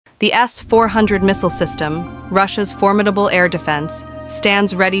The S-400 missile system, Russia's formidable air defense,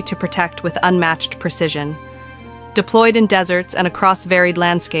 stands ready to protect with unmatched precision. Deployed in deserts and across varied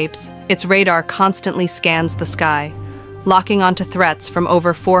landscapes, its radar constantly scans the sky, locking onto threats from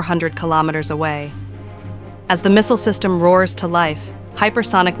over 400 kilometers away. As the missile system roars to life,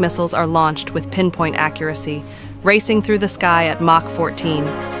 hypersonic missiles are launched with pinpoint accuracy, racing through the sky at Mach 14,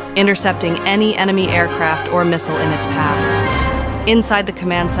 intercepting any enemy aircraft or missile in its path. Inside the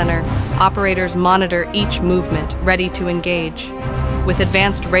command center, operators monitor each movement, ready to engage. With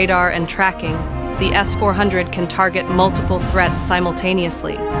advanced radar and tracking, the S-400 can target multiple threats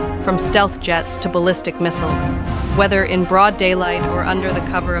simultaneously, from stealth jets to ballistic missiles. Whether in broad daylight or under the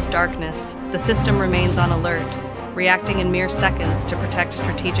cover of darkness, the system remains on alert, reacting in mere seconds to protect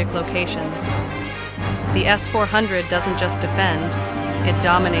strategic locations. The S-400 doesn't just defend, it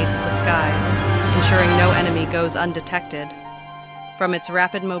dominates the skies, ensuring no enemy goes undetected. From its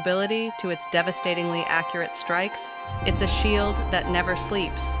rapid mobility to its devastatingly accurate strikes, it's a shield that never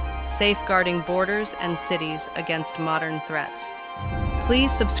sleeps, safeguarding borders and cities against modern threats.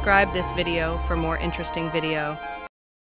 Please subscribe this video for more interesting video.